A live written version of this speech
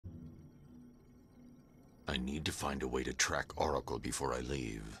I need to find a way to track Oracle before I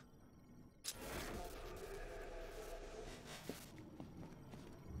leave.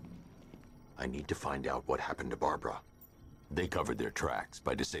 I need to find out what happened to Barbara. They covered their tracks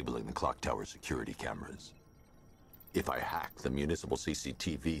by disabling the clock tower security cameras. If I hack the municipal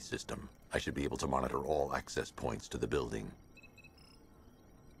CCTV system, I should be able to monitor all access points to the building.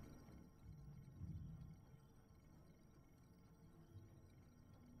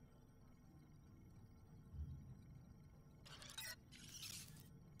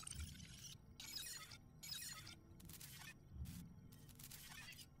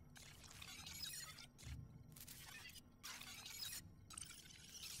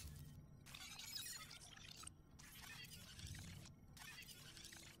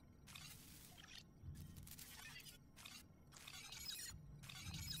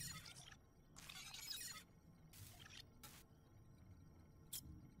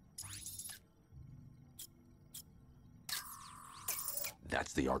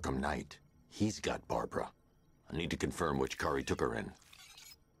 That's the Arkham Knight. He's got Barbara. I need to confirm which car he took her in.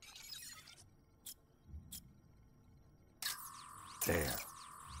 There.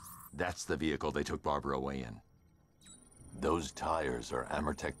 That's the vehicle they took Barbara away in. Those tires are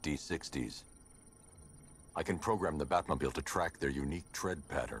Amertech D60s. I can program the Batmobile to track their unique tread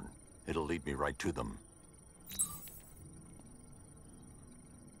pattern. It'll lead me right to them.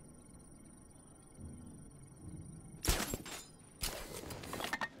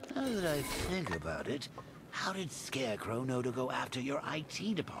 Now that I think about it, how did Scarecrow know to go after your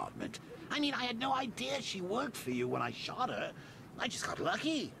IT department? I mean, I had no idea she worked for you when I shot her. I just got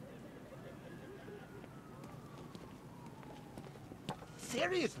lucky.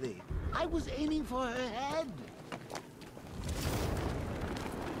 Seriously, I was aiming for her head.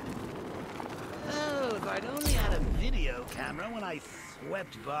 Oh, if I'd only had a video camera when I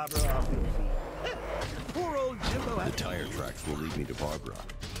swept Barbara off her feet. Poor old Jimbo had... The tire tracks will lead me to Barbara.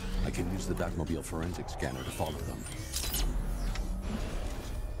 I can use the Batmobile forensic scanner to follow them.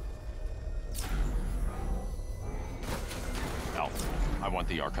 Alfred, I want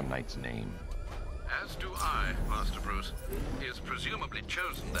the Arkham Knight's name. As do I, Master Bruce. He has presumably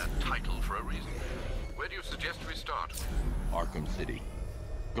chosen that title for a reason. Where do you suggest we start? Arkham City.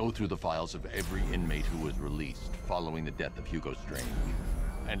 Go through the files of every inmate who was released following the death of Hugo Strange.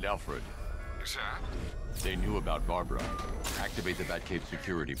 And Alfred. Sir? They knew about Barbara. Activate the Batcave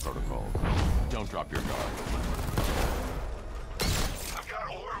security protocol. Don't drop your guard. I've got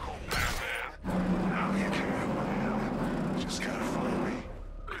Oracle, Batman. Now you can know where I am. Just gotta find me.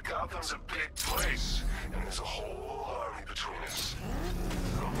 But Gotham's a big place, and there's a whole army between us.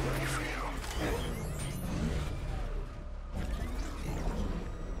 I'm ready for you.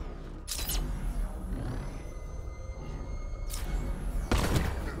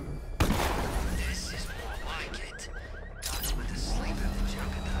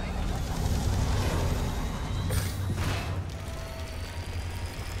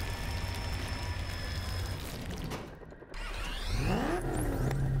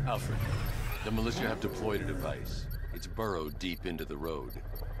 Alfred, the militia have deployed a device. It's burrowed deep into the road.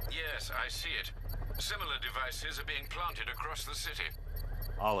 Yes, I see it. Similar devices are being planted across the city.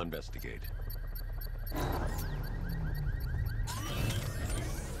 I'll investigate. I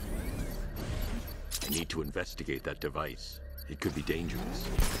need to investigate that device. It could be dangerous.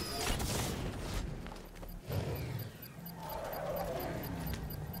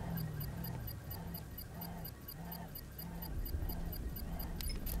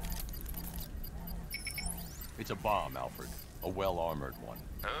 It's a bomb, Alfred. A well-armored one.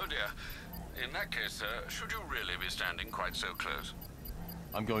 Oh dear. In that case, sir, should you really be standing quite so close?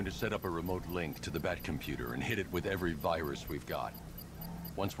 I'm going to set up a remote link to the Bat computer and hit it with every virus we've got.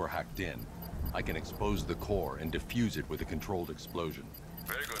 Once we're hacked in, I can expose the core and defuse it with a controlled explosion.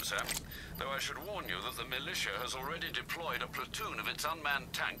 Very good, sir. Though I should warn you that the militia has already deployed a platoon of its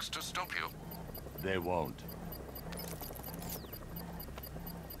unmanned tanks to stop you. They won't.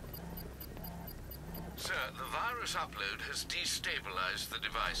 Sir, the virus upload has destabilized the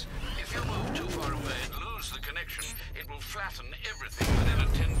device. If you move too far away and lose the connection, it will flatten everything within a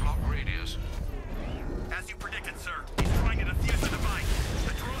 10-block radius. As you predicted, sir, he's trying to defuse the device.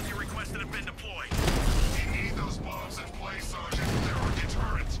 The drones you requested have been deployed. We need those bombs in place, Sergeant. They're our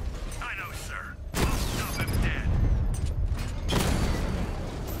deterrent. I know, sir. I'll stop him dead.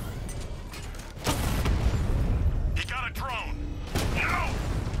 He got a drone. No!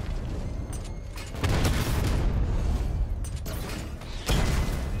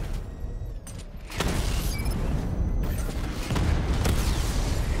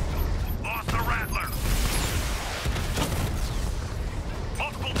 Lost the Rattler.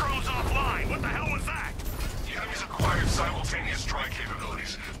 strike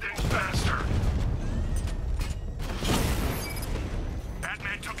capabilities, then faster.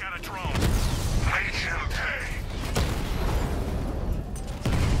 Batman took out a drone. Make him pay.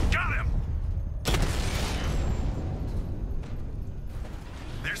 Got him!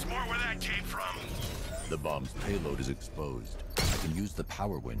 There's more where that came from. The bomb's payload is exposed. I can use the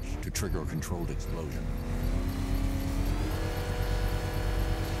power winch to trigger a controlled explosion.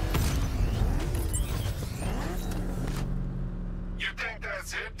 You think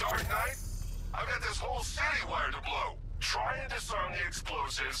that's it, Dark Knight? I've got this whole city wired to blow. Try and disarm the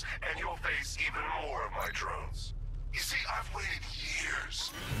explosives, and you'll face even more of my drones. You see, I've waited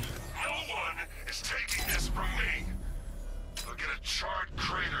years. No one is taking this from me. They'll get a charred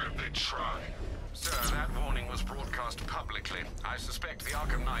crater if they try. Sir, that warning was broadcast publicly. I suspect the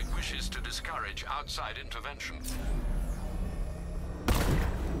Arkham Knight wishes to discourage outside intervention. Get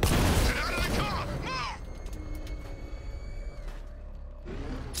out of the car! Move!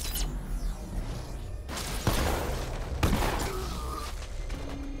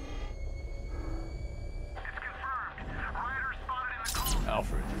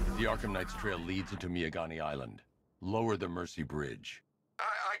 Alfred, the Arkham Knight's trail leads into Miyagani Island. Lower the Mercy Bridge.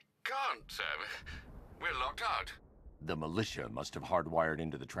 I can't, sir. We're locked out. The militia must have hardwired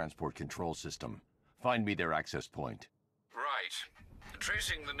into the transport control system. Find me their access point. Right.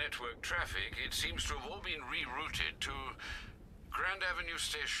 Tracing the network traffic, it seems to have all been rerouted to Grand Avenue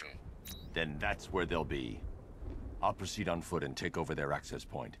Station. Then that's where they'll be. I'll proceed on foot and take over their access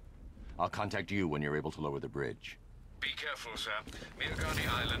point. I'll contact you when you're able to lower the bridge. Be careful, sir. Miyagani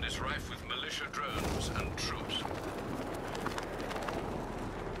Island is rife with militia drones and troops.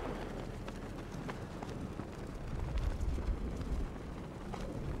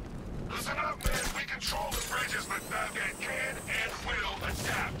 Listen up, man. We control the bridges, but Batman can and will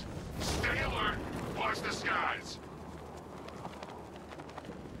adapt. Stay alert. Watch the skies.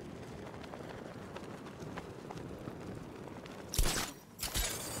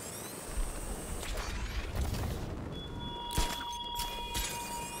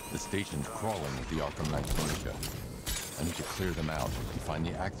 The station's crawling with the Arkham Knight's militia. I need to clear them out and find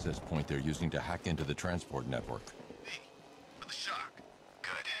the access point they're using to hack into the transport network. Hey, for the shock.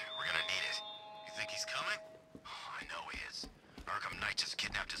 Good. We're gonna need it. You think he's coming? Oh, I know he is. Arkham Knight just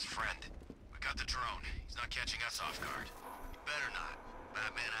kidnapped his friend. We got the drone. He's not catching us off guard. He better not.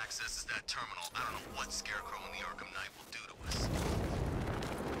 Batman accesses that terminal. I don't know what Scarecrow and the Arkham Knight will do to us.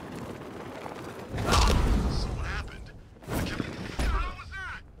 So what happened? What the hell was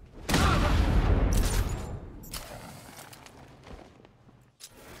that?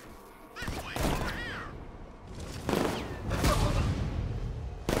 This way, over here!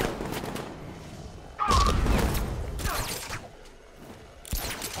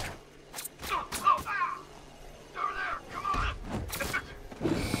 Over there, come on!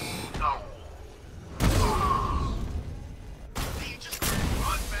 You just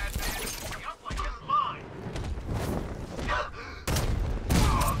run, Batman! Up like it's mine!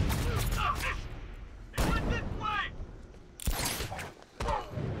 It went this way!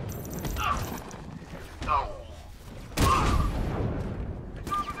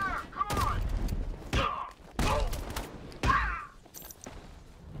 It's over there, come on!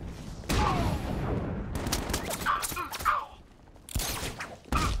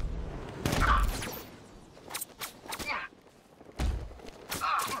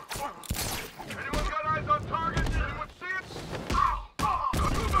 Anyone got eyes on target? Anyone see it?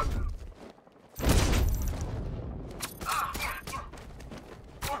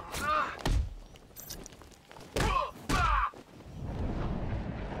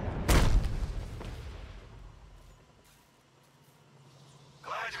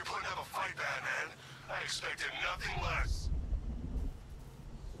 Glad you're putting up a fight, Batman. I expected nothing less.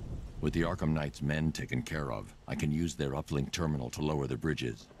 With the Arkham Knight's men taken care of, I can use their uplink terminal to lower the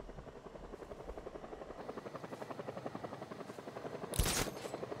bridges.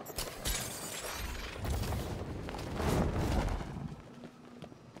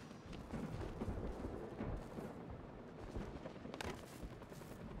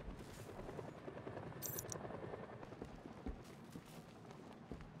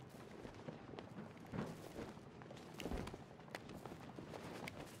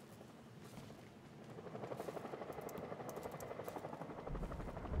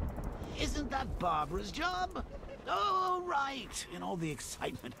 Isn't that Barbara's job? Oh, right. In all the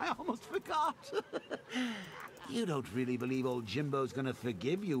excitement, I almost forgot. You don't really believe old Jimbo's gonna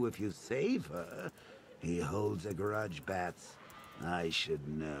forgive you if you save her. He holds a grudge, Bats. I should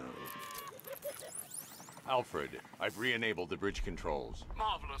know. Alfred, I've re-enabled the bridge controls.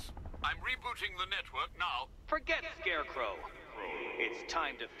 Marvelous. I'm rebooting the network now. Forget Scarecrow. It's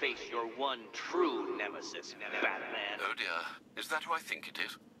time to face your one true nemesis, Batman. Oh dear. Is that who I think it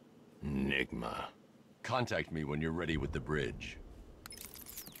is? Enigma. Contact me when you're ready with the bridge.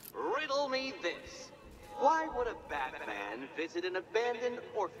 Riddle me this. Why would a Batman visit an abandoned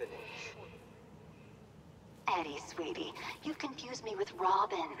orphanage? Eddie, sweetie, you confuse me with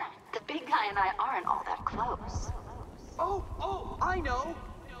Robin. The big guy and I aren't all that close. Oh, I know!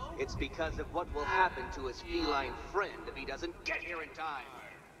 It's because of what will happen to his feline friend if he doesn't get here in time.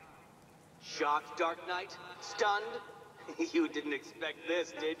 Shocked, Dark Knight? Stunned? You didn't expect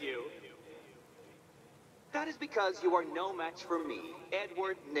this, did you? That is because you are no match for me,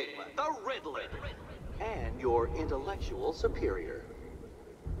 Edward Nygma, the Riddler, and your intellectual superior.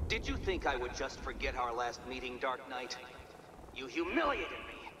 Did you think I would just forget our last meeting, Dark Knight? You humiliated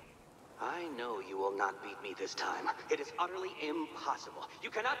me. I know you will not beat me this time. It is utterly impossible. You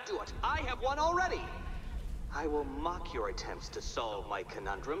cannot do it. I have won already. I will mock your attempts to solve my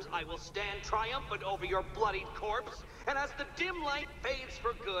conundrums. I will stand triumphant over your bloodied corpse. And as the dim light fades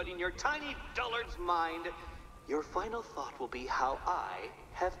for good in your tiny dullard's mind, your final thought will be how I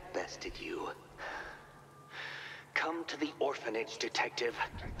have bested you. Come to the orphanage, detective,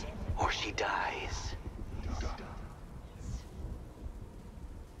 or she dies.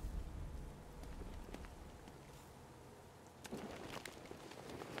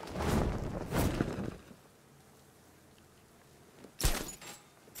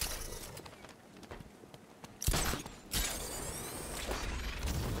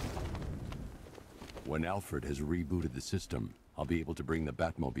 When Alfred has rebooted the system, I'll be able to bring the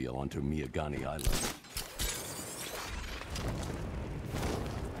Batmobile onto Miyagani Island.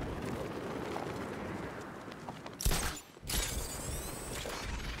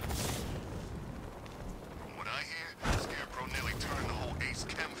 From what I hear, the Scarecrow nearly turned the whole Ace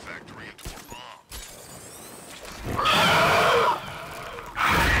Chem factory into a bomb.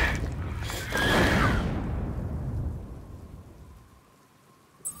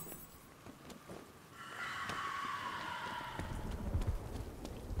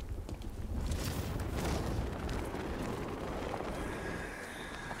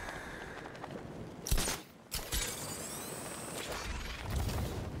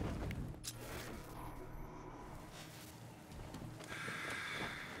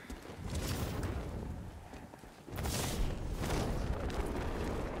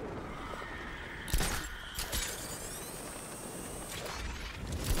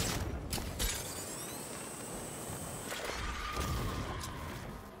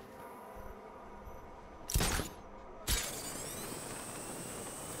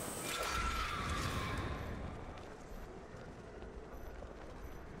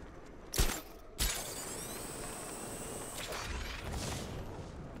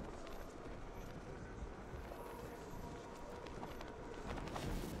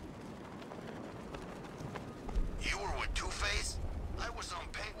 You were with Two-Face? I was on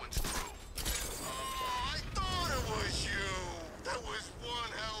Penguin's crew. Oh, I thought it was you! That was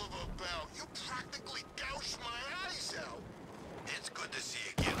one hell of a bout. You practically gouged my eyes out. It's good to see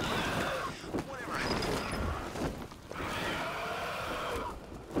you again. Whatever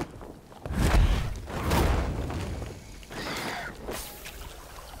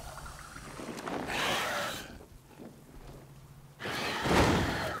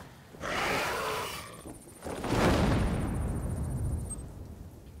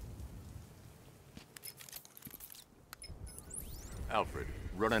Alfred,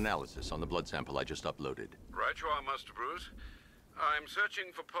 run analysis on the blood sample I just uploaded. Right you are, Master Bruce. I'm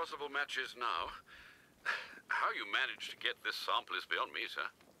searching for possible matches now. How you managed to get this sample is beyond me, sir.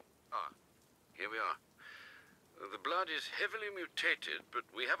 Ah, here we are. The blood is heavily mutated, but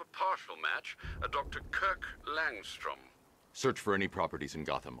we have a partial match, a Dr. Kirk Langstrom. Search for any properties in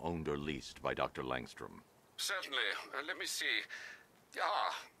Gotham owned or leased by Dr. Langstrom. Certainly. Let me see.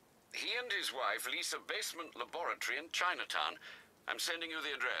 Ah, he and his wife lease a basement laboratory in Chinatown. I'm sending you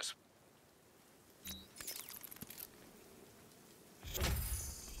the address.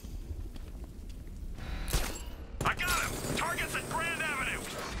 I got him! Target's at Grand Avenue!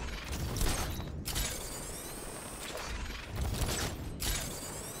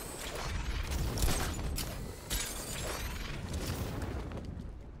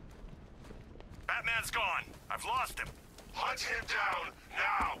 Batman's gone. I've lost him. Hunt him down,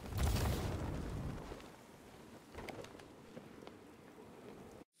 now!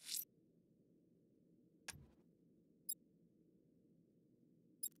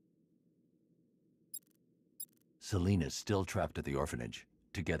 Selina's still trapped at the orphanage.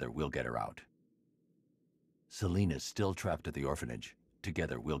 Together, we'll get her out. Selina's still trapped at the orphanage.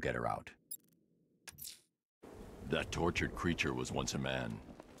 Together, we'll get her out. That tortured creature was once a man.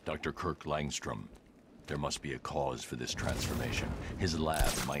 Dr. Kirk Langstrom. There must be a cause for this transformation. His lab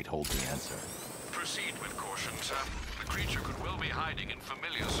might hold the answer. Proceed with caution, sir. The creature could well be hiding in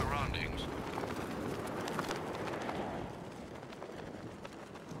familiar surroundings.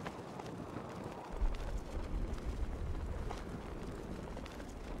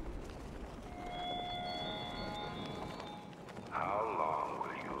 How long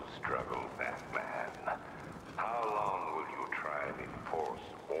will you struggle, Batman? How long will you try and enforce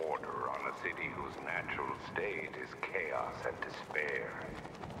order on a city whose natural state is chaos and despair?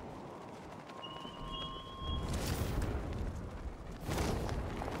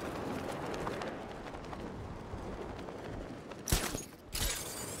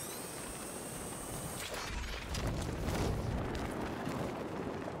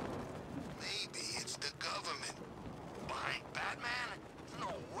 Maybe it's the government. Behind Batman? No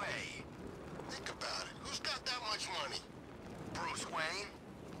way. Think about it. Who's got that much money? Bruce Wayne?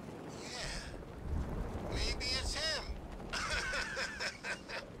 Yeah. Maybe it's him.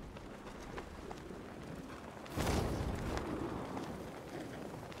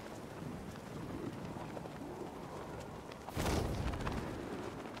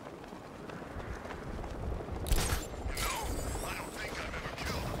 You know, I don't think I've ever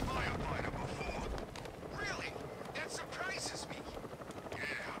killed a firefighter before. Really? That surprises me.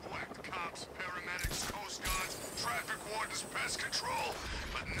 Yeah, I've whacked cops, paramedics, coast guards, traffic wardens, pest control,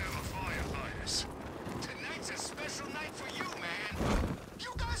 but never firefighters. Tonight's a special night for you, man.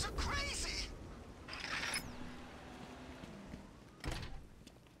 You guys are crazy.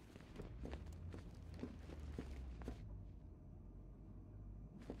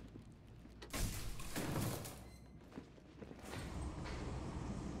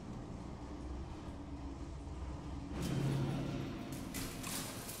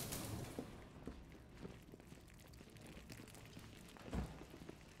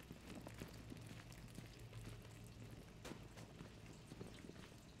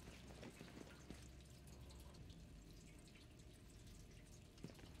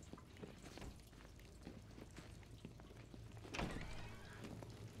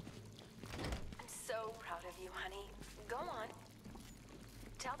 I'm so proud of you, honey. Go on.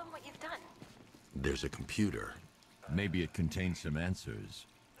 Tell them what you've done. There's a computer. Maybe it contains some answers.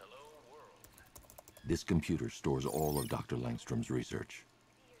 This computer stores all of Dr. Langstrom's research.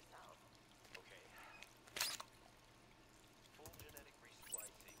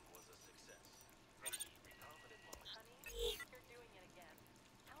 Honey, you're doing it again.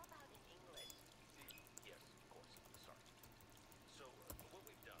 How about in English? Yes, of course. Sorry. So, what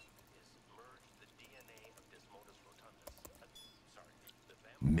we've done is merge the DNA of Desmodus rotundus. Sorry, the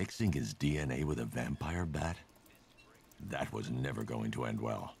vampire. Mixing his DNA with a vampire bat? That was never going to end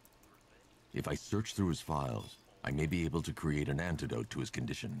well. If I search through his files, I may be able to create an antidote to his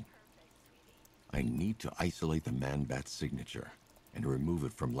condition. I need to isolate the man-bat's signature and remove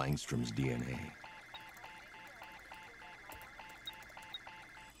it from Langstrom's DNA.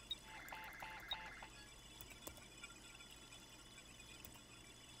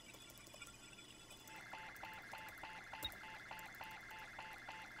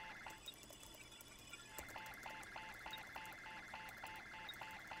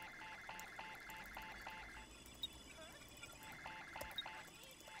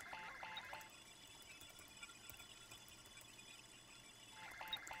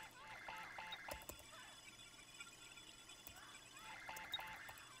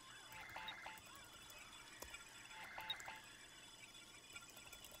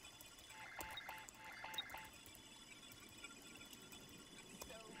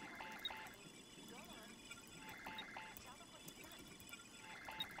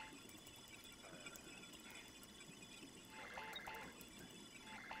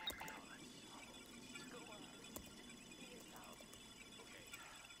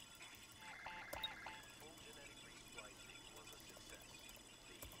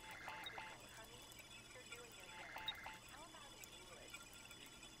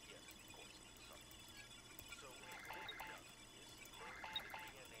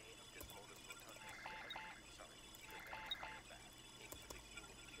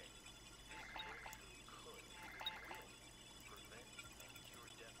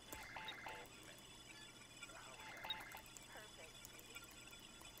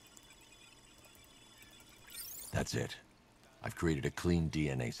 That's it. I've created a clean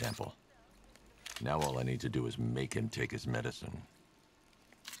DNA sample. Now all I need to do is make him take his medicine.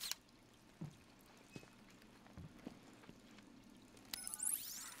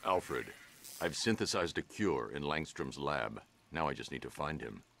 Alfred, I've synthesized a cure in Langstrom's lab. Now I just need to find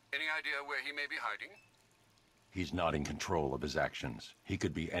him. Any idea where he may be hiding? He's not in control of his actions. He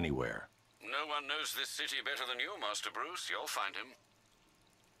could be anywhere. No one knows this city better than you, Master Bruce. You'll find him.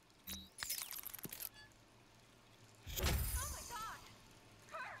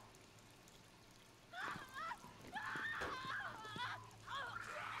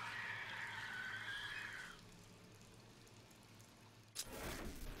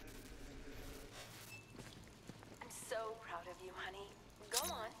 I'm so proud of you, honey.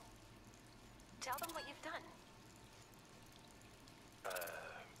 Go on. Tell them what you've done.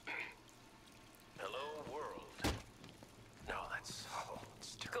 Hello, world. No, that's... Oh,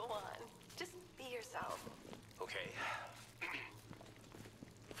 it's terrible. Go on. Just be yourself. Okay.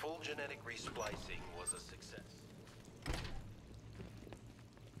 Full genetic resplicing was a success.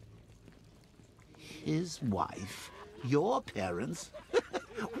 His wife? Your parents?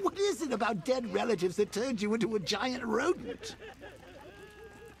 What is it about dead relatives that turned you into a giant rodent?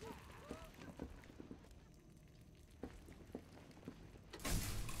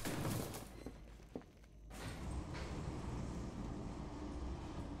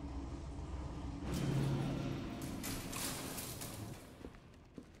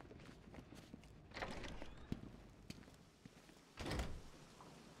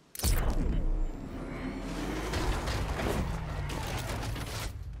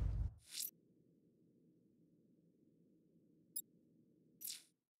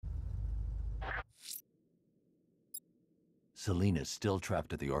 Selena's still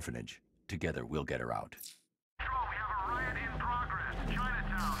trapped at the orphanage. Together, we'll get her out. Control, we have a riot in progress.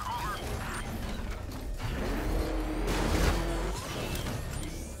 Chinatown, over.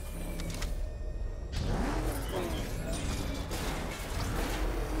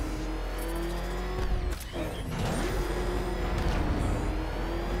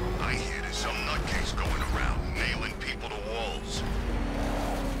 I hear there's some nutcase going around, nailing people to walls.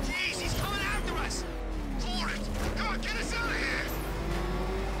 Jeez, he's coming after us! For it! Come on, get us out of here!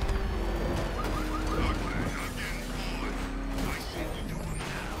 Okay, I'm getting bored. I see what you're doing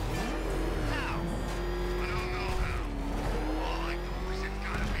now. How? I don't know how. All I know is it's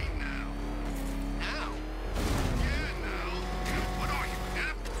gotta be now. Now? Yeah, now. What are you,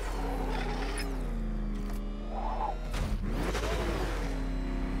 deaf?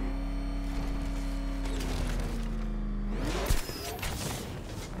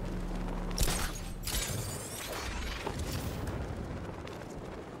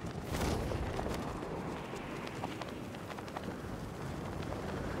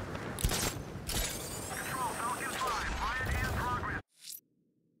 Control, Falcon 5, riot in progress.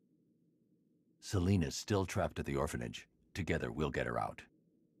 Selena's still trapped at the orphanage. Together, we'll get her out.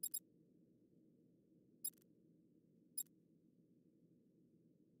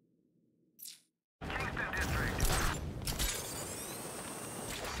 Kingston District.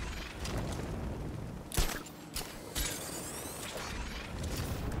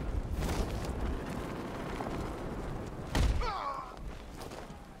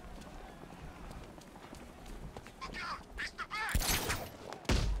 Look out! It's the back!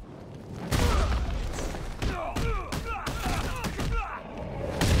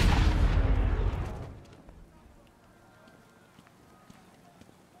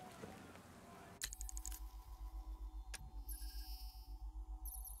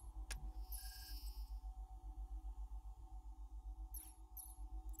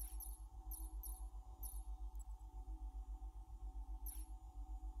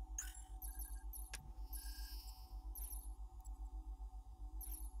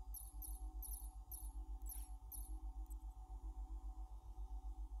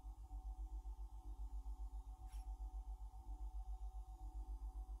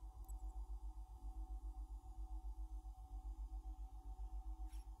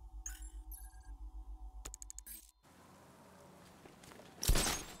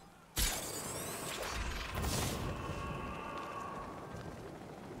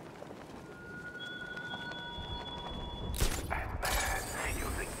 You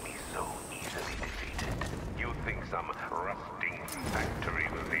think me so easily defeated? You think some rusting factory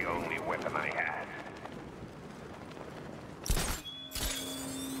was the only weapon I had?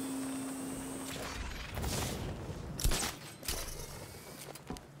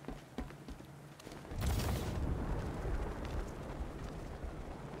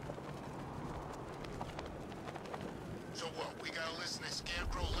 So what, we gotta listen to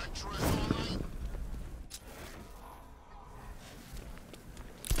Scarecrow lecture us all night?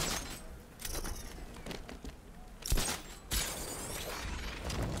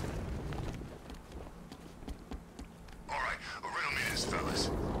 All right, riddle me this, fellas.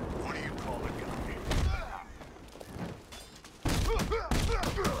 What do you call a gun?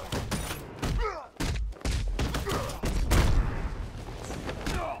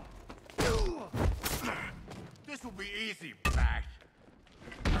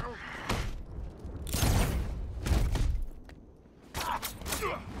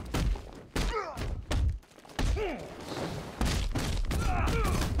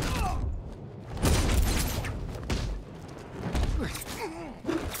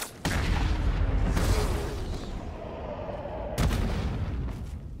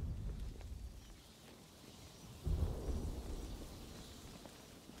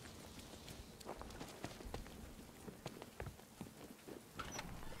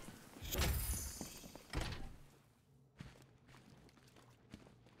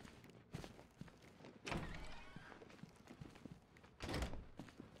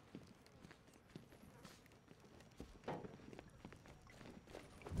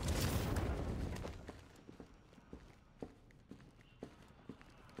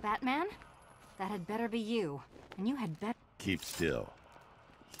 Batman? That had better be you. And you had better... Keep still.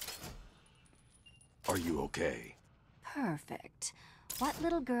 Are you okay? Perfect. What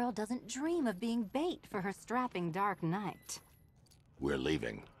little girl doesn't dream of being bait for her strapping Dark Knight? We're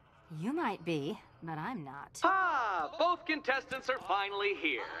leaving. You might be, but I'm not. Ah, both contestants are finally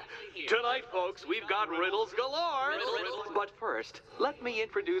here. Tonight, folks, we've got riddles galore. But first, let me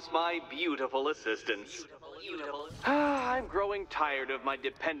introduce my beautiful assistants. I'm growing tired of my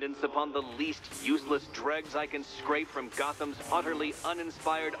dependence upon the least useless dregs I can scrape from Gotham's utterly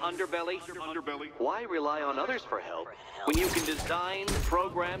uninspired underbelly. Why rely on others for help when you can design,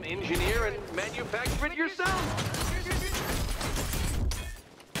 program, engineer, and manufacture it yourself?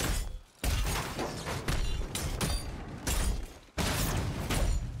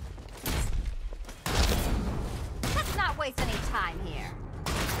 Let's not waste any time here.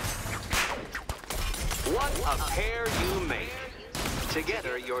 What a pair you make.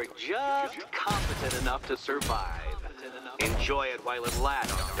 Together, you're just competent enough to survive. Enjoy it while it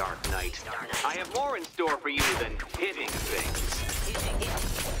lasts, Dark Knight. I have more in store for you than hitting things.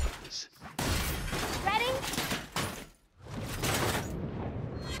 Ready?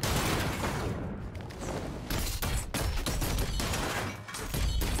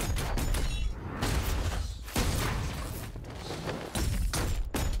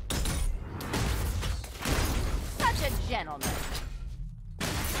 Gentlemen.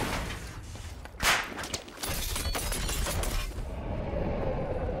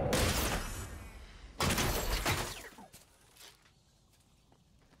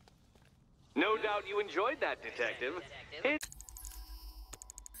 No doubt you enjoyed that, Detective. It's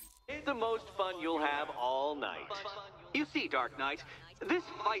the most fun you'll have all night. You see, Dark Knight, this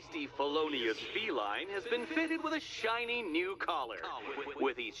feisty, felonious feline has been fitted with a shiny new collar.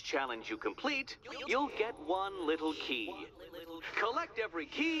 With each challenge you complete, you'll get one little key. Collect every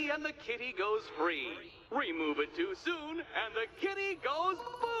key and the kitty goes free. Remove it too soon and the kitty goes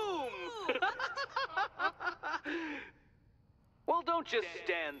boom! Well, don't just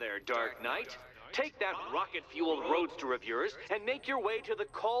stand there, Dark Knight. Take that rocket-fueled roadster of yours and make your way to the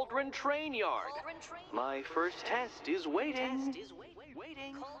Cauldron Train Yard. My first test is waiting.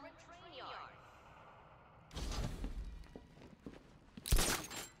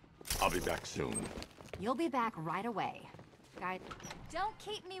 I'll be back soon. You'll be back right away. Guys, don't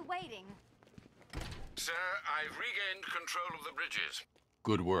keep me waiting. Sir, I've regained control of the bridges.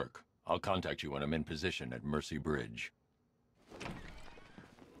 Good work. I'll contact you when I'm in position at Mercy Bridge.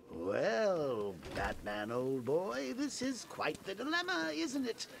 Well, Batman, old boy, this is quite the dilemma, isn't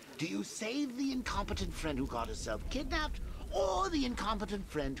it? Do you save the incompetent friend who got herself kidnapped, or the incompetent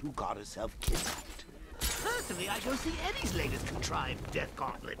friend who got herself kidnapped? Personally, I go see Eddie's latest contrived death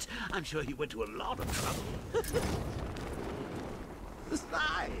gauntlet. I'm sure he went to a lot of trouble.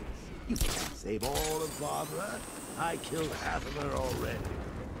 Besides, you can't save all of Barbara. I killed half of her already.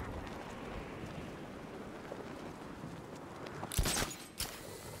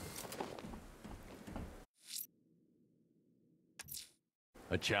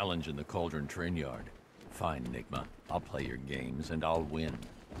 A challenge in the Cauldron Train Yard. Fine, Enigma. I'll play your games, and I'll win.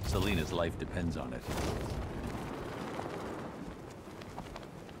 Selina's life depends on it.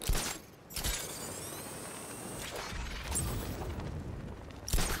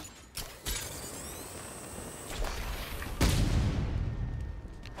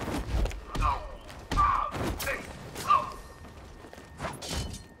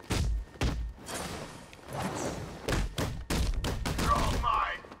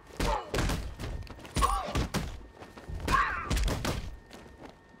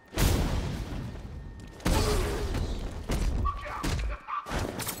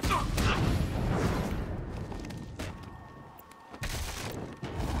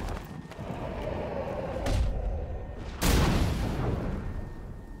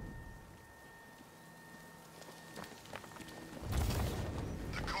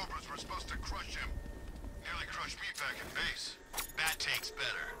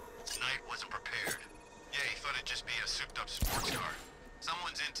 better. Knight wasn't prepared. Yeah, he thought it'd just be a souped-up sports car.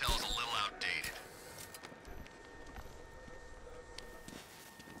 Someone's intel's a little outdated.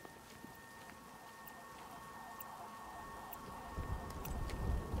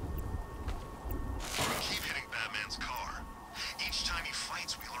 We keep hitting Batman's car. Each time he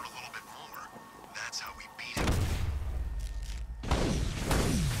fights, we learn a little bit more. That's how we beat him.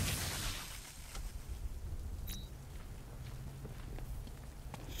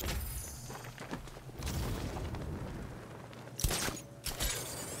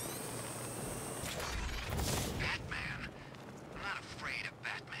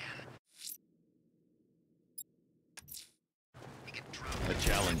 A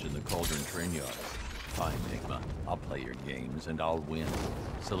challenge in the Cauldron train yard. Fine, Enigma. I'll play your games and I'll win.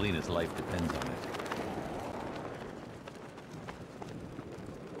 Selina's life depends on it.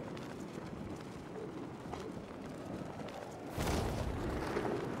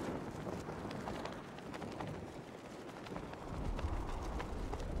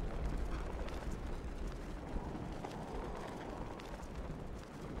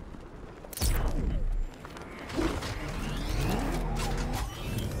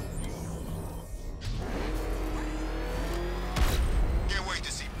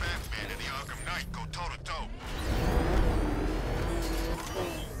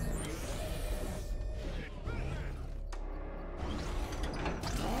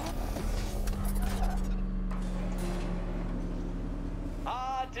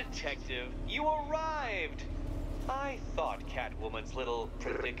 Detective, you arrived! I thought Catwoman's little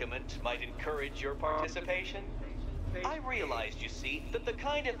predicament might encourage your participation. I realized, you see, that the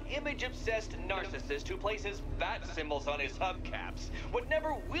kind of image-obsessed narcissist who places bat symbols on his hubcaps would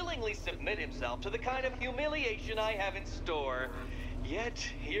never willingly submit himself to the kind of humiliation I have in store. Yet,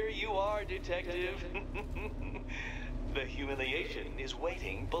 here you are, Detective. The humiliation is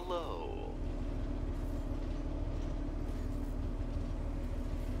waiting below.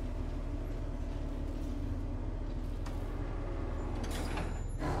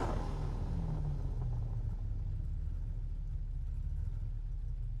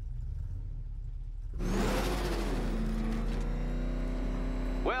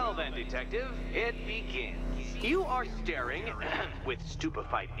 Well then, Detective, it begins. You are staring, with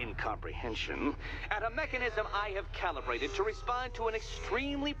stupefied incomprehension, at a mechanism I have calibrated to respond to an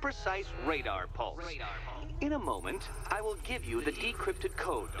extremely precise radar pulse. In a moment, I will give you the decrypted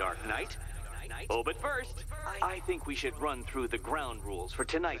code, Dark Knight. Oh, but first, I think we should run through the ground rules for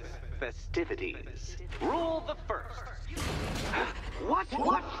tonight's festivities. Rule the first. What?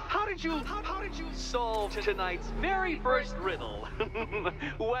 How did you solve tonight's very first riddle?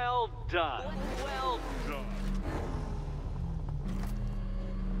 Well done. Well done.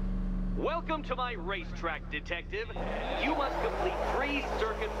 Welcome to my racetrack, Detective. You must complete 3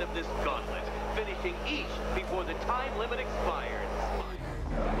 circuits of this gauntlet, finishing each before the time limit expires.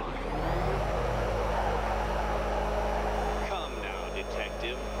 Come now,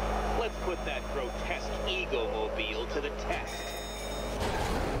 Detective. Let's put that grotesque ego-mobile to the test.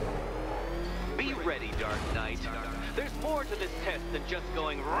 Be ready, Dark Knight. There's more to this test than just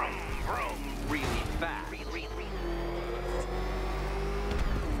going vroom, vroom really fast.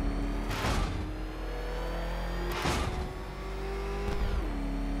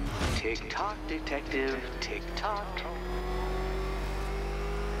 Tick-tock, Detective, tick-tock.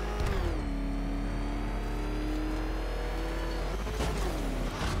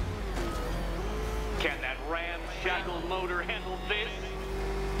 Can that ramshackle motor handle this?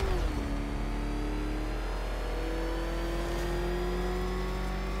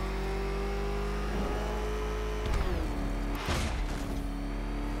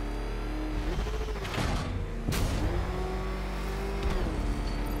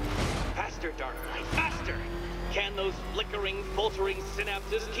 Faster, Dark Knight, faster! Can those flickering, faltering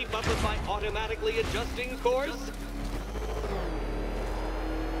synapses keep up with my automatically adjusting course?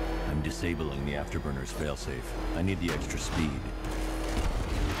 I'm disabling the afterburner's failsafe. I need the extra speed.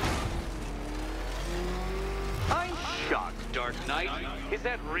 I'm shocked, Dark Knight. Is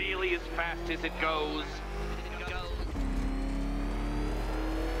that really as fast as it goes?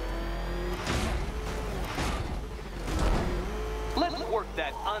 Let's work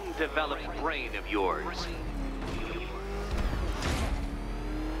that undeveloped brain of yours.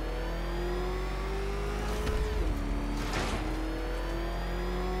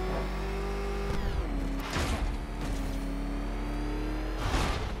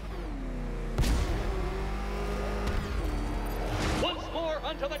 Once more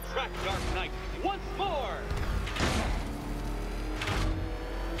onto the track, Dark Knight. Once more!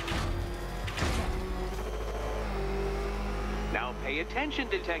 Now pay Pay attention,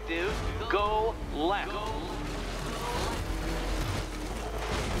 detective. Go left.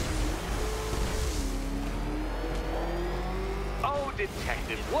 Oh,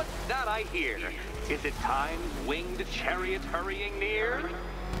 detective, what's that I hear? Is it time's winged chariot hurrying near?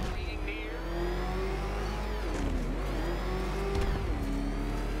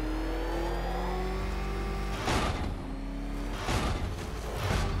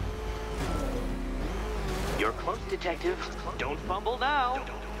 You're close, detective. Don't fumble now.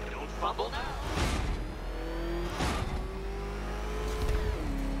 Don't fumble now.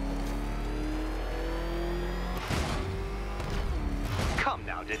 Come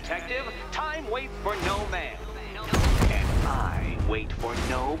now, detective. Time waits for no man. And I wait for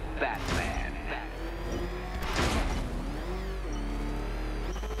no Batman.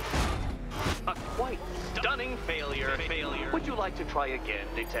 A quite stunning failure. Would you like to try again,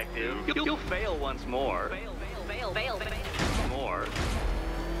 detective? You'll fail once more. Fail. More.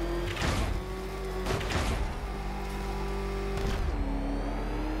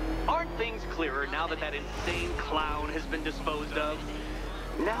 Aren't things clearer now that that insane clown has been disposed of?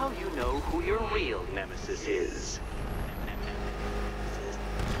 Now you know who your real nemesis is.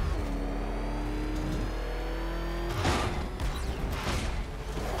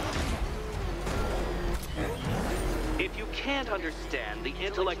 If you can't understand the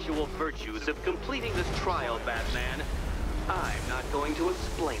intellectual virtues of completing this trial, Batman, I'm not going to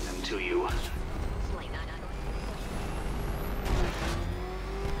explain them to you.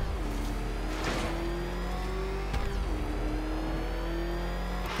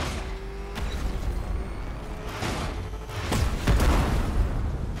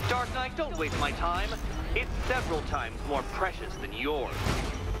 Dark Knight, don't waste my time. It's several times more precious than yours.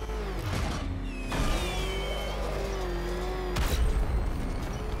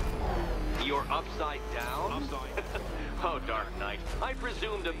 You're upside down? Oh, Dark Knight, I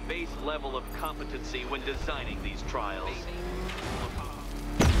presumed a base level of competency when designing these trials.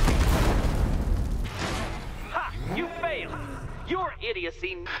 Ha! You failed! Your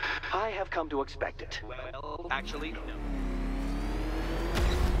idiocy... I have come to expect it. Well, actually, no.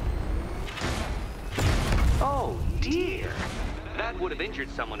 Oh, dear. That would have injured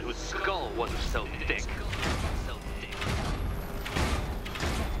someone whose skull wasn't so thick.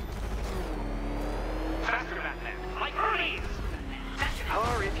 Faster, Batman! Like Hermes!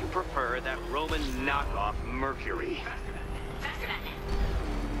 Or if you prefer, that Roman knockoff Mercury. Faster, Batman.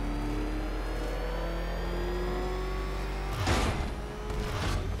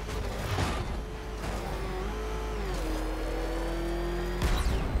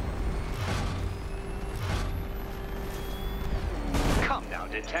 Come now,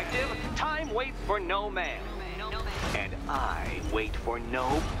 detective. Time waits for no man. And I wait for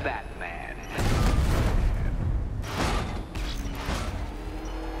no Batman.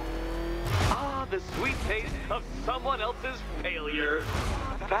 Ah, the sweet taste of someone else's failure.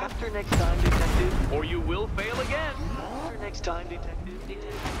 Faster next time, detective, or you will fail again. Faster next time, detective.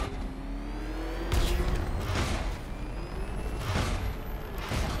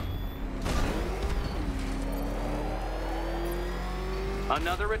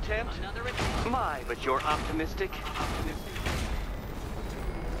 Another attempt? My, but you're optimistic.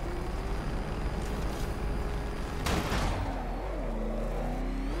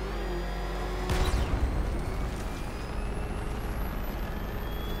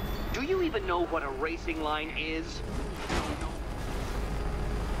 Do you even know what a racing line is?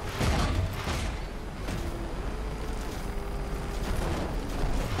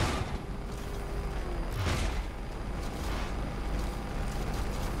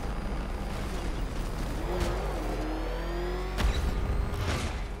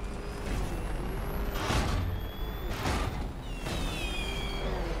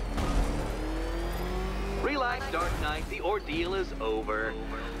 Relax, Dark Knight. The ordeal is over.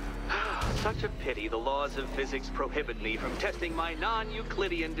 Such a pity the laws of physics prohibit me from testing my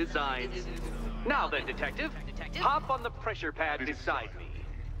non-Euclidean designs. Now then, detective, hop on the pressure pad beside me.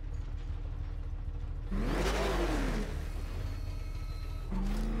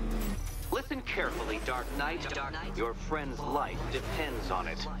 Listen carefully, Dark Knight. Your friend's life depends on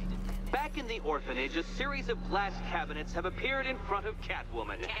it. Back in the orphanage, a series of glass cabinets have appeared in front of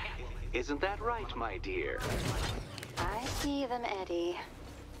Catwoman. Isn't that right, my dear? I see them, Eddie.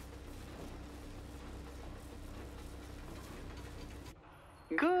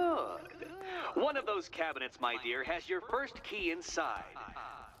 Good. One of those cabinets, my dear, has your first key inside.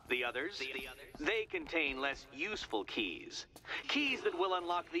 The others, they contain less useful keys. Keys that will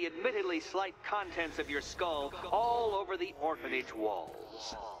unlock the admittedly slight contents of your skull all over the orphanage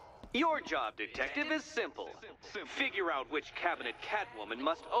walls. Your job, detective, is simple. So figure out which cabinet Catwoman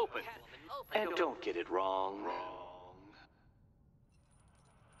must open. And don't get it wrong.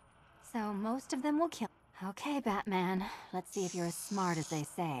 So most of them will kill. Okay, Batman. Let's see if you're as smart as they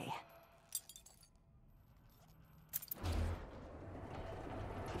say.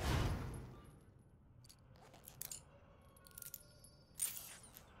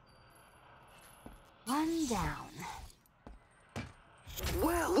 One down.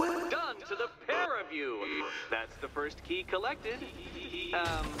 Well done to the pair of you. That's the first key collected.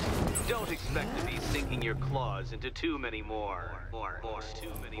 Don't expect to be sinking your claws into too many more.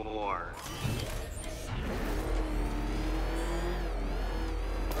 Too many more.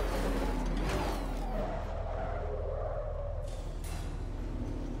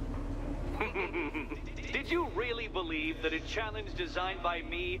 Did you really believe that a challenge designed by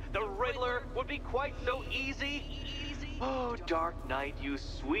me, the Riddler, would be quite so easy? Oh, Dark Knight, you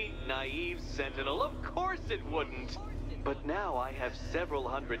sweet, naive sentinel, of course it wouldn't. But now I have several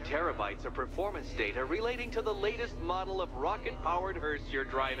hundred terabytes of performance data relating to the latest model of rocket-powered hearse you're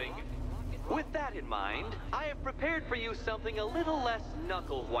driving. With that in mind, I have prepared for you something a little less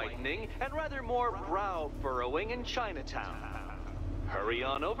knuckle-whitening and rather more brow-furrowing in Chinatown. Hurry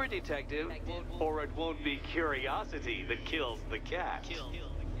on over, detective, or it won't be curiosity that kills the cat.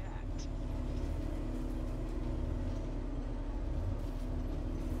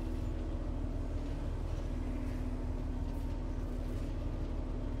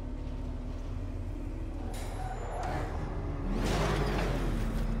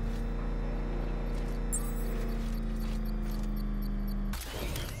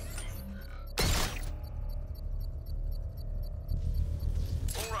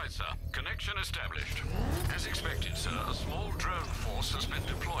 Connection established. As expected, sir, a small drone force has been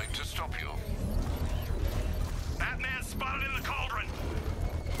deployed to stop you. Batman spotted in the cauldron!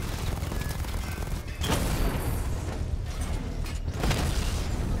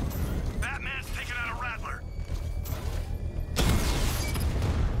 Batman's taking out a Rattler!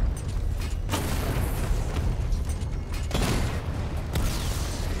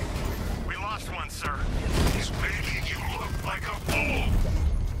 We lost one, sir. He's making you look like a fool!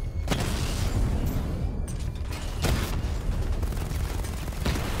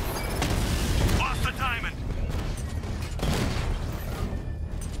 Diamond!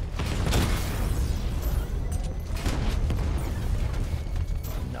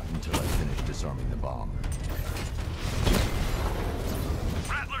 Not until I finish disarming the bomb.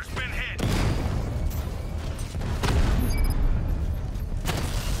 Rattler's been hit!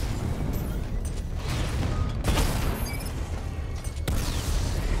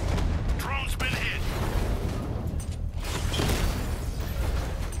 Drone's been hit!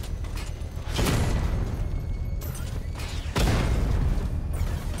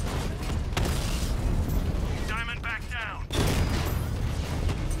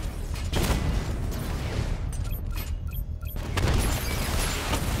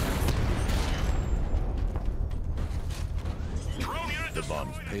 The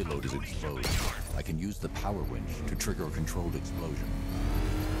bomb's payload is exposed. I can use the power winch to trigger a controlled explosion.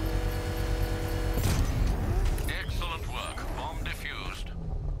 Excellent work. Bomb defused.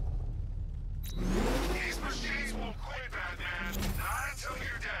 These machines won't quit, Batman. Not until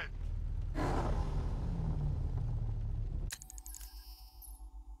you're dead.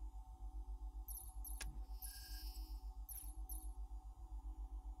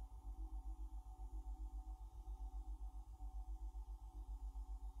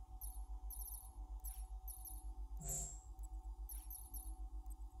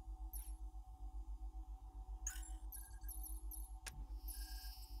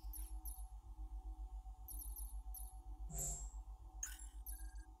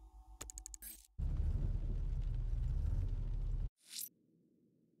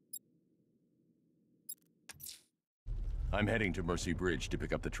 I'm heading to Mercy Bridge to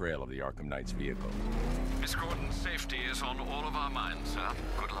pick up the trail of the Arkham Knight's vehicle. Miss Gordon's safety is on all of our minds, sir.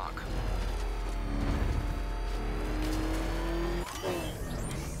 Good luck.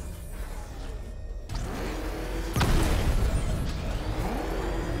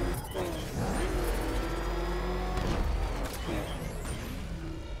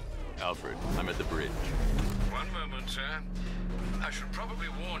 Alfred, I'm at the bridge. One moment, sir. I should probably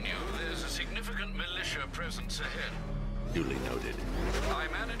warn you, there's a significant militia presence ahead. Duly noted. I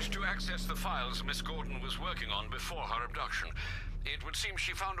managed to access the files Miss Gordon was working on before her abduction. It would seem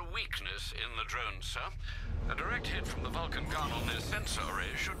she found a weakness in the drones, sir. A direct hit from the Vulcan gun on their sensor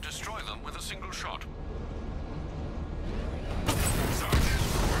array should destroy them with a single shot. Sergeant,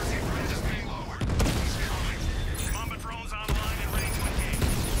 Mercy Bridge is being lowered. He's coming. Bomber drones online and ready to engage.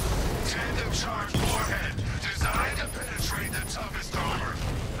 Tandem charge warhead.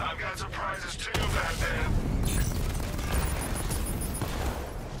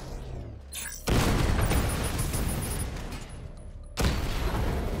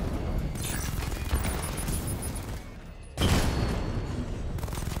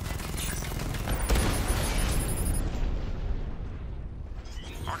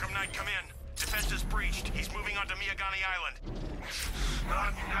 breached. He's moving onto Miyagani Island.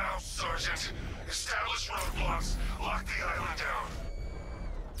 Not now, Sergeant. Establish roadblocks. Lock the island down.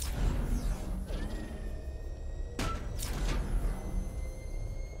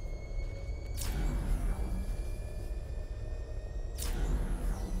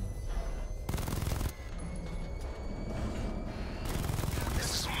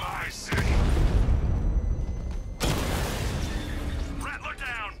 This is my city. Rattler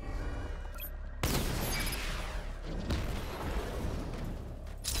down!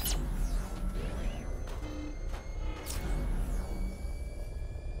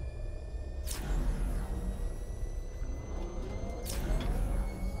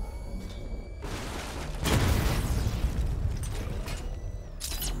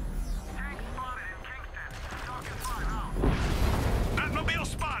 Batmobile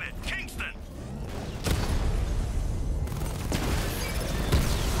spotted! Kingston!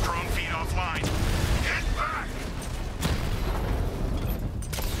 Drone feed offline. Get back!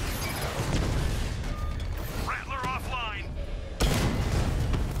 Rattler offline.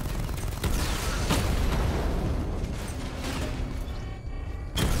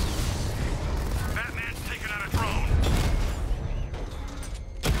 Batman's taken out a drone.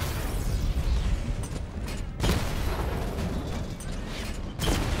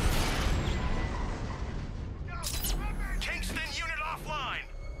 Kingston unit offline.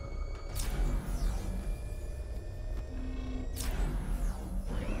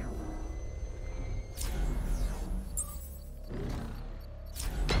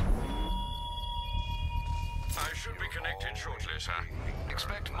 I should be connected shortly, sir.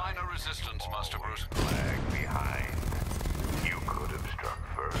 Expect minor resistance, Master Bruce. Lag behind. You could have struck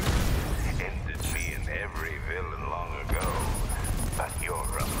first. Ended me and every villain long ago. But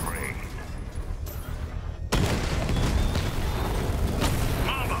you're afraid.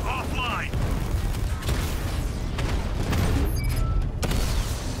 Mamba offline.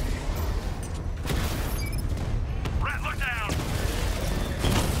 Rattler down.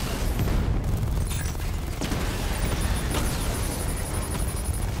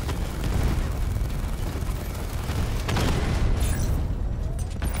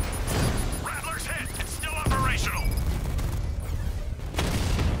 Rattler's hit. It's still operational.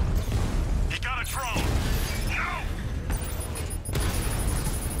 He got a drone. No!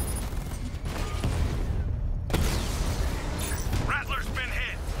 Rattler's been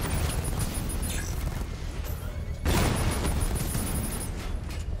hit.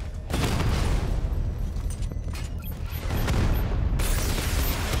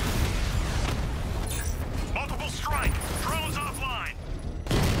 Multiple strike. Drones offline.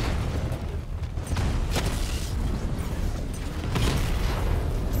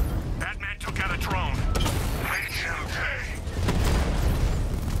 Batman took out a drone. Make him pay.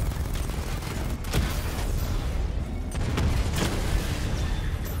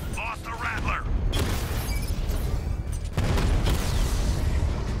 Lost the Rattler.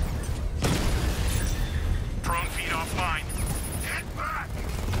 Drone feed offline. Get back!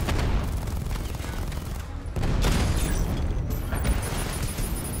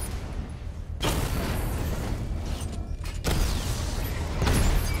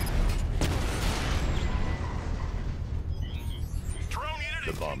 Drone unit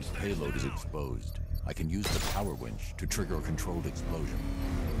The bomb's payload is exposed. I can use the power winch to trigger a controlled explosion.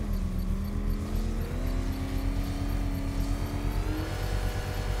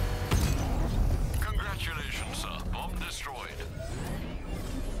 Congratulations, sir. Bomb destroyed.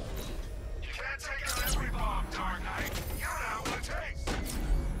 You can't take out every bomb, Dark Knight. You know what it takes.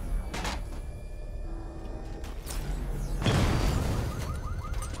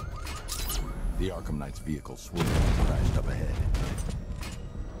 The Arkham Knight's vehicle swerved and crashed up ahead.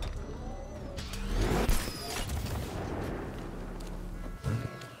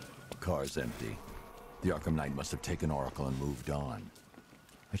 Car's empty. The Arkham Knight must have taken Oracle and moved on.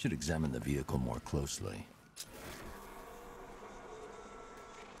 I should examine the vehicle more closely.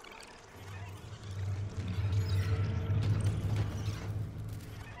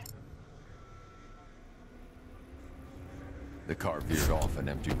 The car veered off an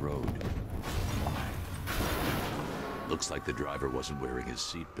empty road. Looks like the driver wasn't wearing his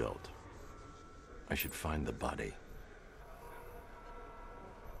seatbelt. I should find the body.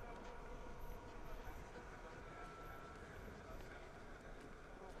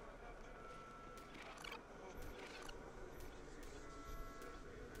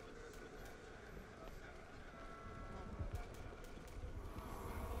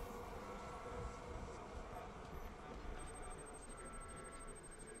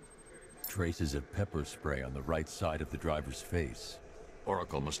 Traces of pepper spray on the right side of the driver's face.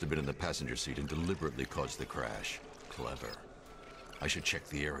 Oracle must have been in the passenger seat and deliberately caused the crash. Clever. I should check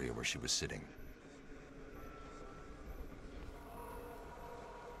the area where she was sitting.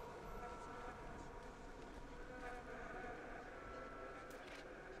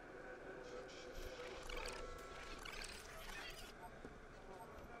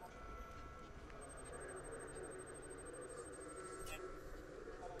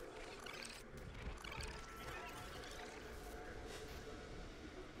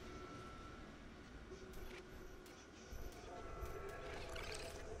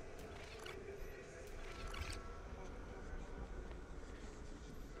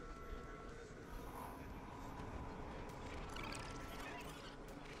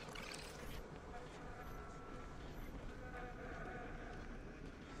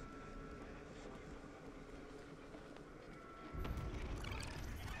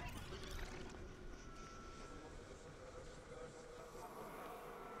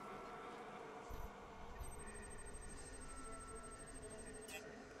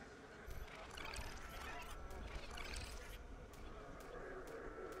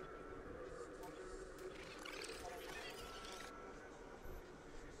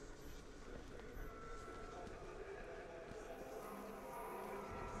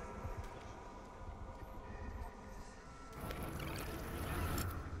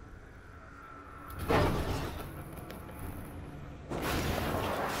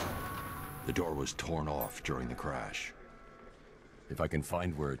 The door was torn off during the crash. If I can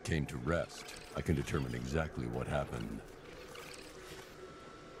find where it came to rest, I can determine exactly what happened.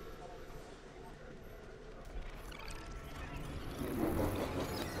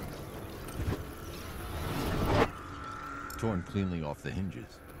 Torn cleanly off the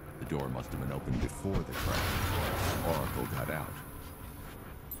hinges. The door must have been opened before the crash. Oracle got out.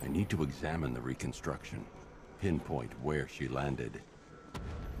 I need to examine the reconstruction, pinpoint where she landed.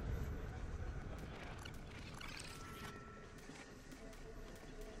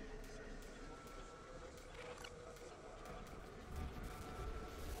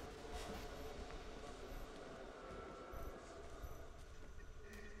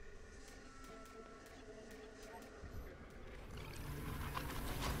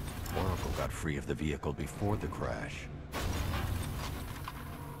 Oracle got free of the vehicle before the crash.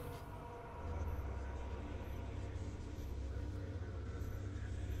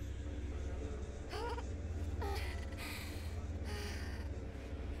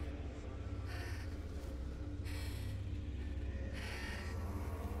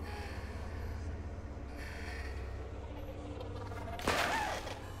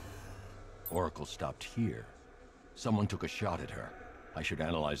 Oracle stopped here. Someone took a shot at her. I should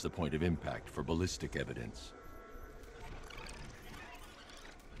analyze the point of impact for ballistic evidence.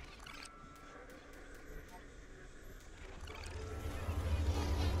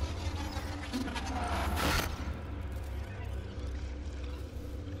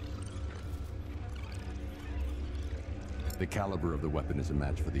 The caliber of the weapon is a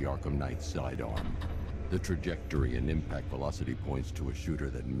match for the Arkham Knight's sidearm. The trajectory and impact velocity points to a shooter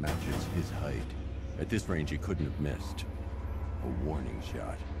that matches his height. At this range, he couldn't have missed. A warning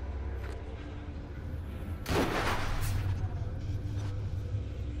shot.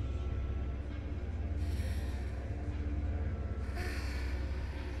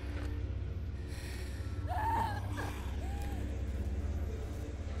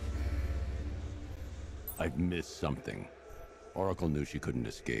 I've missed something. Oracle knew she couldn't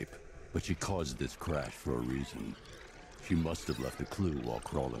escape, but she caused this crash for a reason. She must have left a clue while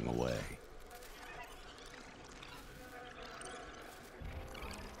crawling away.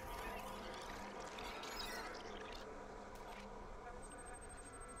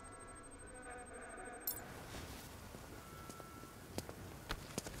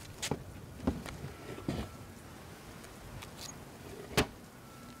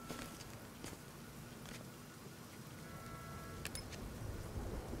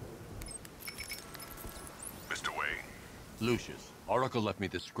 Lucius, Oracle left me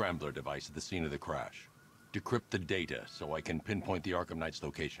the scrambler device at the scene of the crash. Decrypt the data so I can pinpoint the Arkham Knight's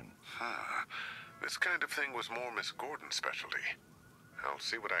location. This kind of thing was more Miss Gordon's specialty. I'll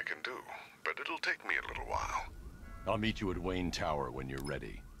see what I can do, but it'll take me a little while. I'll meet you at Wayne Tower when you're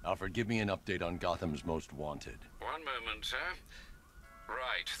ready. Alfred, give me an update on Gotham's Most Wanted. One moment, sir.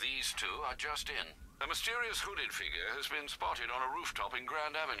 Right, these two are just in. A mysterious hooded figure has been spotted on a rooftop in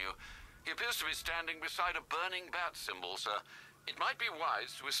Grand Avenue. He appears to be standing beside a burning bat symbol, sir. It might be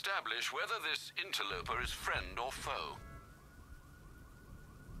wise to establish whether this interloper is friend or foe.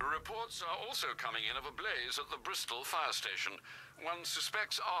 Reports are also coming in of a blaze at the Bristol fire station. One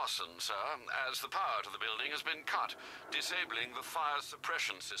suspects arson, sir, as the power to the building has been cut, disabling the fire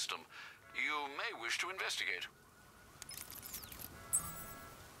suppression system. You may wish to investigate.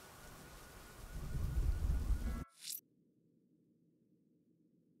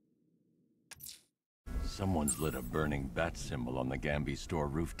 Someone's lit a burning bat symbol on the Gamby store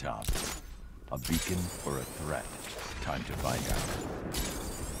rooftop. A beacon or a threat? Time to find out.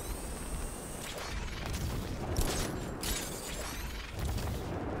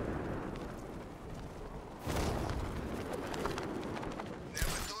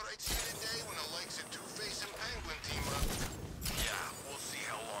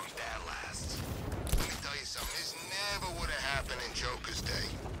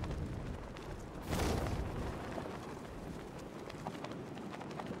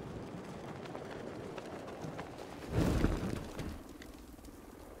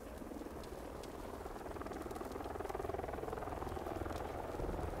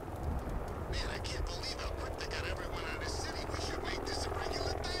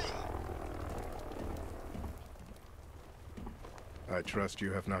 I trust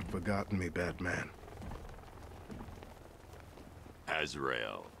you have not forgotten me, Batman.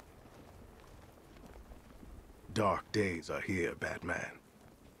 Azrael. Dark days are here, Batman.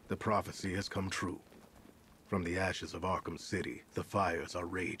 The prophecy has come true. From the ashes of Arkham City, the fires are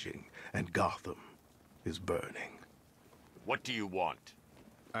raging, and Gotham is burning. What do you want?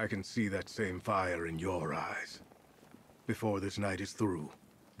 I can see that same fire in your eyes. Before this night is through,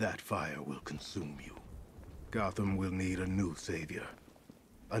 that fire will consume you. Gotham will need a new savior,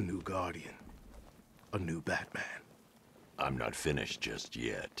 a new guardian, a new Batman. I'm not finished just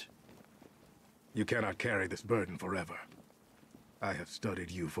yet. You cannot carry this burden forever. I have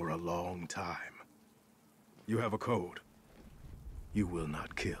studied you for a long time. You have a code. You will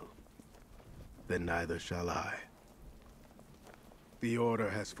not kill. Then neither shall I. The Order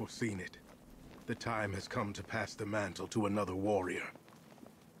has foreseen it. The time has come to pass the mantle to another warrior.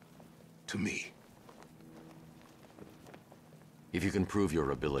 To me. If you can prove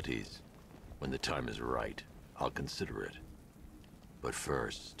your abilities, when the time is right, I'll consider it. But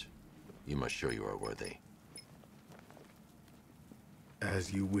first, you must show you are worthy.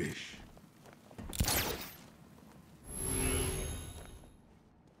 As you wish.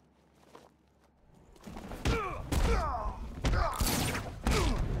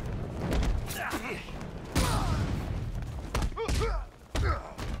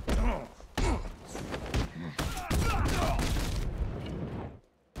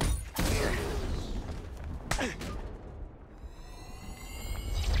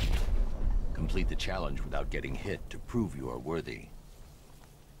 Complete the challenge without getting hit to prove you are worthy.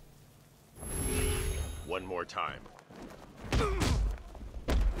 One more time.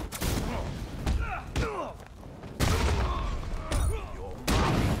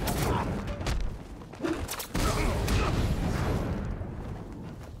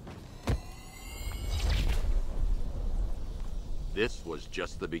 This was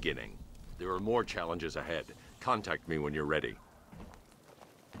just the beginning. There are more challenges ahead. Contact me when you're ready.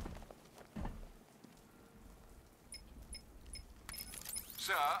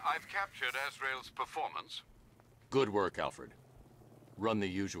 Sir, I've captured Azrael's performance. Good work, Alfred. Run the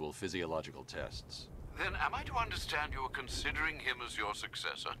usual physiological tests. Then am I to understand you are considering him as your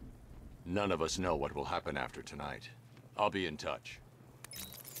successor? None of us know what will happen after tonight. I'll be in touch.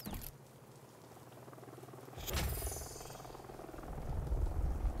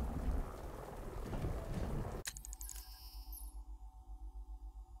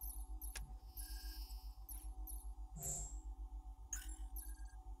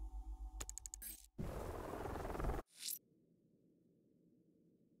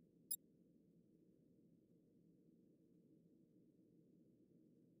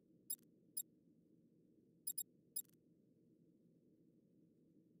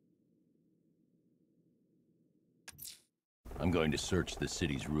 I'm going to search the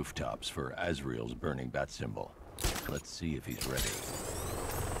city's rooftops for Azrael's burning bat symbol. Let's see if he's ready.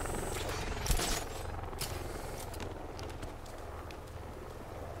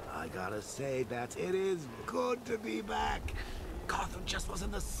 I gotta say, Bats, it is good to be back. Gotham just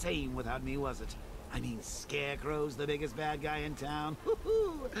wasn't the same without me, was it? I mean, Scarecrow's the biggest bad guy in town.